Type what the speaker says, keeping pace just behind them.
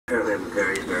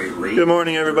Good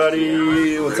morning,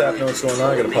 everybody. What's happening? What's going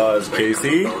on? I gotta pause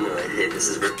Casey.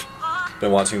 Been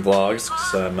watching vlogs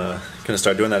because I'm gonna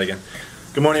start doing that again.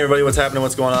 Good morning, everybody. What's happening?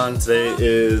 What's going on? Today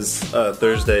is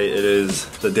Thursday. It is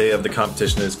the day of the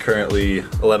competition. It's currently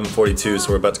 11:42,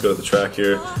 so we're about to go to the track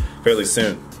here fairly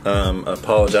soon.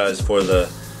 Apologize for the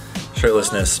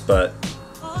shirtlessness, but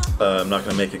I'm not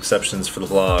gonna make exceptions for the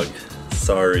vlog.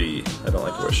 Sorry, I don't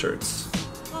like to wear shirts.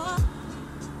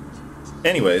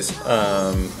 Anyways,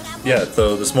 yeah,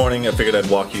 so this morning I figured I'd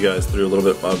walk you guys through a little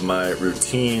bit of my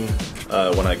routine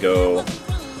when I go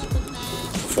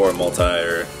for a multi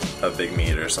or a big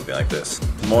meet or something like this.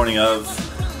 The morning of,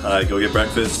 I go get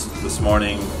breakfast. This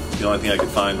morning, the only thing I could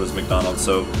find was McDonald's,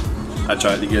 so I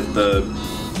tried to get the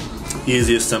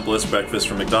easiest, simplest breakfast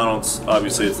from McDonald's.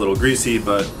 Obviously it's a little greasy,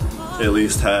 but it at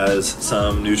least has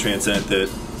some nutrients in it that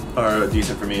are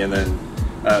decent for me, and then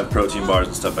I have protein bars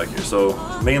and stuff back here. So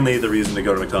mainly the reason to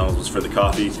go to McDonald's was for the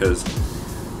coffee, because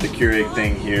the Keurig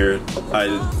thing here, I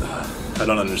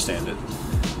don't understand it.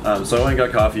 So I went and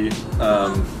got coffee.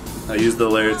 I used the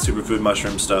layered superfood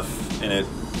mushroom stuff in it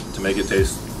to make it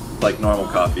taste like normal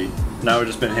coffee. Now we've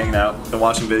just been hanging out, been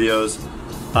watching videos.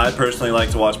 I personally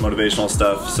like to watch motivational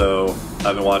stuff, so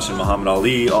I've been watching Muhammad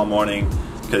Ali all morning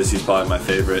because he's probably my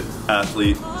favorite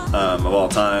athlete of all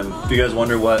time. If you guys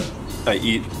wonder what I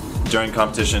eat during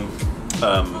competition,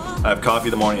 I have coffee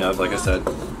the morning of, like I said,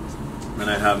 and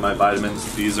I have my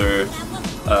vitamins. These are,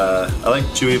 I like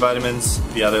chewy vitamins.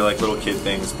 Yeah, they're like little kid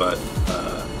things, but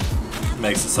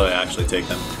makes it so I actually take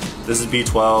them. This is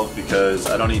B12 because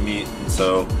I don't eat meat, and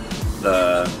so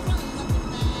the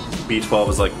B12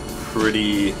 is like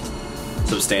pretty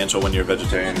substantial when you're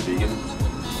vegetarian or vegan.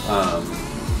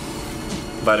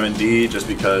 Vitamin D, just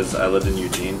because I lived in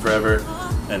Eugene forever,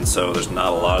 and so there's not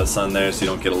a lot of sun there, so you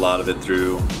don't get a lot of it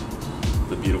through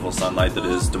the beautiful sunlight that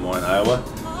is Des Moines, Iowa.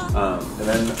 And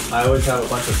then I always have a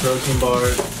bunch of protein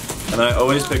bars, and I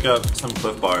always pick up some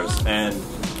Cliff Bars, and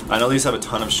I know these have a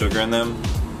ton of sugar in them.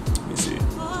 Let me see.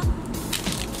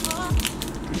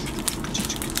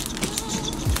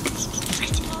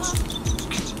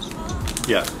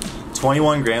 Yeah,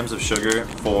 21 grams of sugar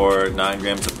for 9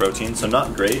 grams of protein, so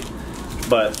not great,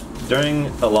 but during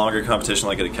a longer competition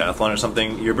like a decathlon or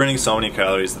something, you're burning so many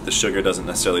calories that the sugar doesn't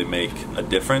necessarily make a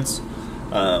difference.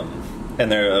 And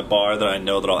they're a bar that I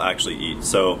know that I'll actually eat.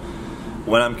 So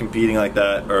when I'm competing like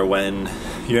that, or when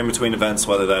you're in between events,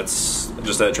 whether that's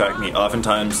just at a track meet,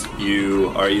 oftentimes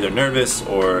you are either nervous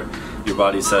or your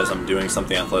body says I'm doing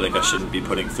something athletic, I shouldn't be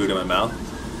putting food in my mouth.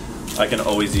 I can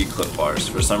always eat Cliff Bars.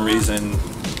 For some reason,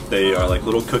 they are like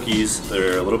little cookies.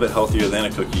 They're a little bit healthier than a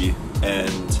cookie,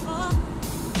 and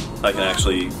I can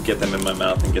actually get them in my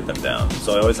mouth and get them down.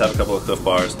 So I always have a couple of Cliff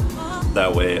Bars.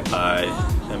 That way I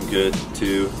am good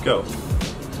to go.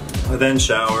 I then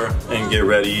shower and get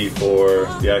ready for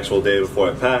the actual day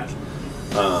before I pack.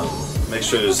 Make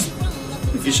sure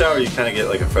if you shower, you kind of get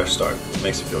like a fresh start. It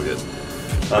makes you feel good.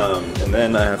 And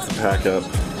then I have to pack up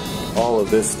all of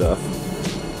this stuff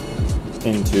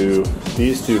into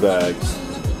these 2 bags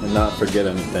and not forget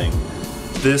anything.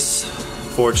 This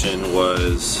fortune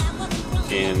was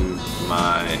in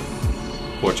my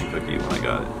fortune cookie when I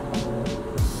got it,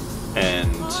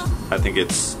 and I think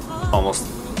it's almost,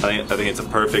 I think it's a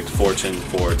perfect fortune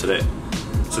for today.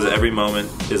 It says every moment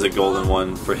is a golden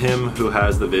one for him who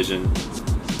has the vision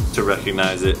to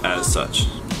recognize it as such.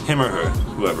 Him or her,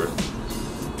 whoever,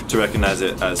 to recognize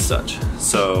it as such.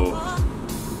 So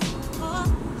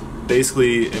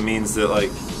basically it means that,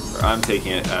 like, or I'm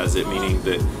taking it as it meaning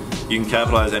that you can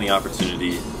capitalize any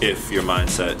opportunity if your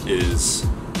mindset is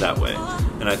that way.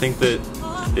 And I think that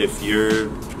if you're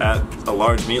at a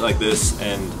large meet like this,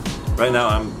 and right now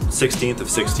I'm 16th of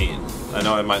 16. I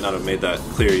know I might not have made that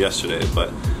clear yesterday,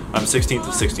 but I'm 16th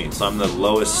of 16, so I'm the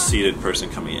lowest seated person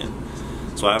coming in.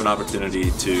 So I have an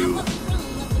opportunity to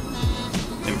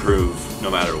improve no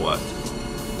matter what.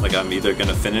 Like, I'm either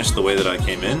gonna finish the way that I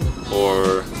came in,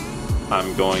 or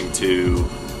I'm going to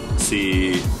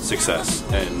see success.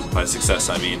 And by success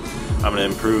I mean I'm gonna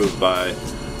improve by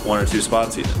 1 or 2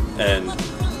 spots even. And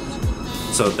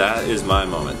so that is my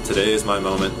moment. Today is my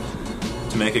moment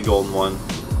to make a golden one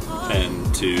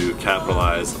and to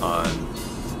capitalize on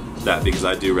that, because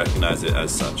I do recognize it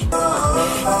as such.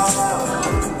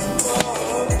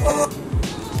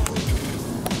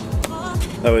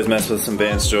 I always mess with some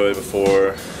Vance Joy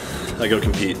before I go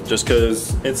compete, just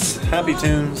because it's happy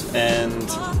tunes, and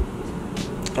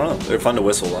I don't know, they're fun to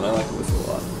whistle, and I like to whistle a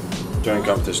lot during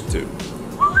competition too.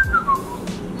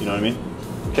 You know what I mean?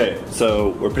 Okay, so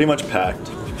we're pretty much packed.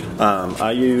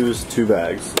 I use 2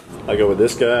 bags. I go with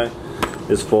this guy.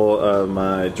 It's full of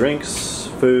my drinks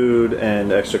food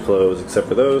and extra clothes except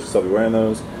for those, so I'll be wearing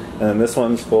those. And then this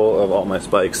one's full of all my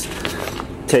spikes.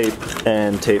 Tape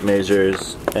and tape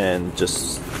measures and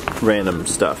just random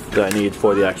stuff that I need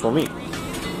for the actual meet.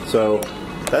 So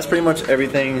that's pretty much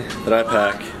everything that I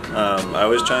pack. I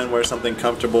always try and wear something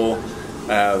comfortable.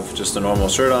 I have just a normal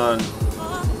shirt on,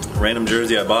 random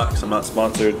jersey I bought because I'm not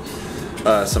sponsored,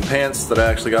 some pants that I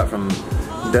actually got from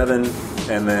Devin,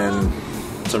 and then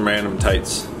some random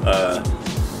tights.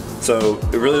 So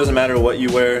it really doesn't matter what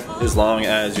you wear as long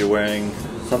as you're wearing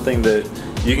something that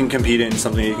you can compete in,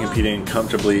 something you can compete in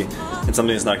comfortably, and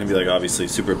something that's not going to be like obviously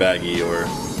super baggy or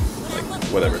like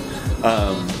whatever.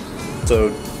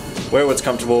 So wear what's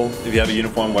comfortable. If you have a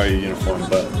uniform, wear your uniform.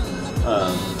 But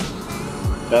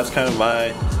that's kind of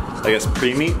my, I guess,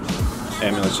 pre-meet.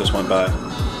 Ambulance just went by.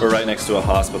 We're right next to a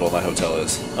hospital, my hotel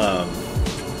is.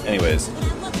 Anyways,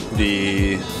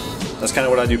 that's kind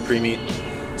of what I do pre-meet.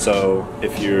 So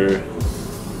if you're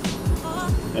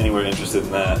anywhere interested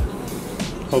in that,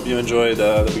 hope you enjoyed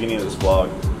the beginning of this vlog.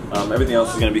 Everything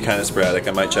else is going to be kind of sporadic.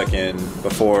 I might check in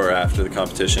before or after the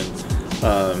competition,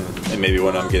 and maybe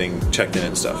when I'm getting checked in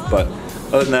and stuff. But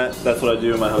other than that, that's what I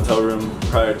do in my hotel room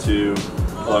prior to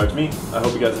a large meet. I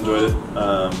hope you guys enjoyed it,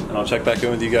 and I'll check back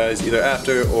in with you guys either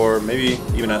after or maybe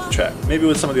even at the track. Maybe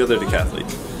with some of the other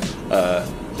decathletes.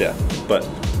 Yeah, but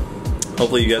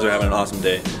hopefully you guys are having an awesome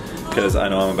day, because I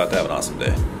know I'm about to have an awesome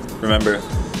day. Remember,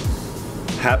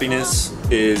 happiness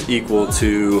is equal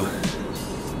to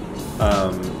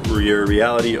your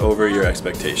reality over your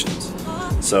expectations.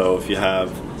 So if you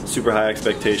have super high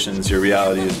expectations, your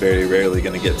reality is very rarely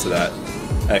going to get to that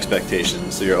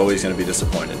expectation, so you're always going to be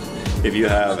disappointed. If you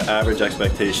have average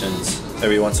expectations,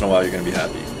 every once in a while you're going to be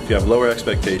happy. If you have lower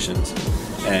expectations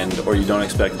or you don't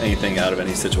expect anything out of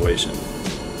any situation,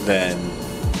 then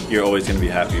you're always going to be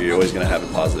happy. You're always going to have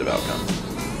a positive outcome.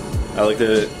 I looked at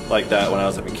it like that when I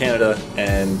was up in Canada,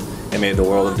 and it made the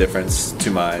world of difference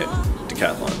to my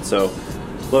decathlon. So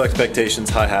low expectations,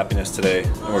 high happiness today,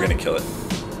 and we're going to kill it.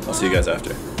 I'll see you guys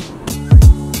after.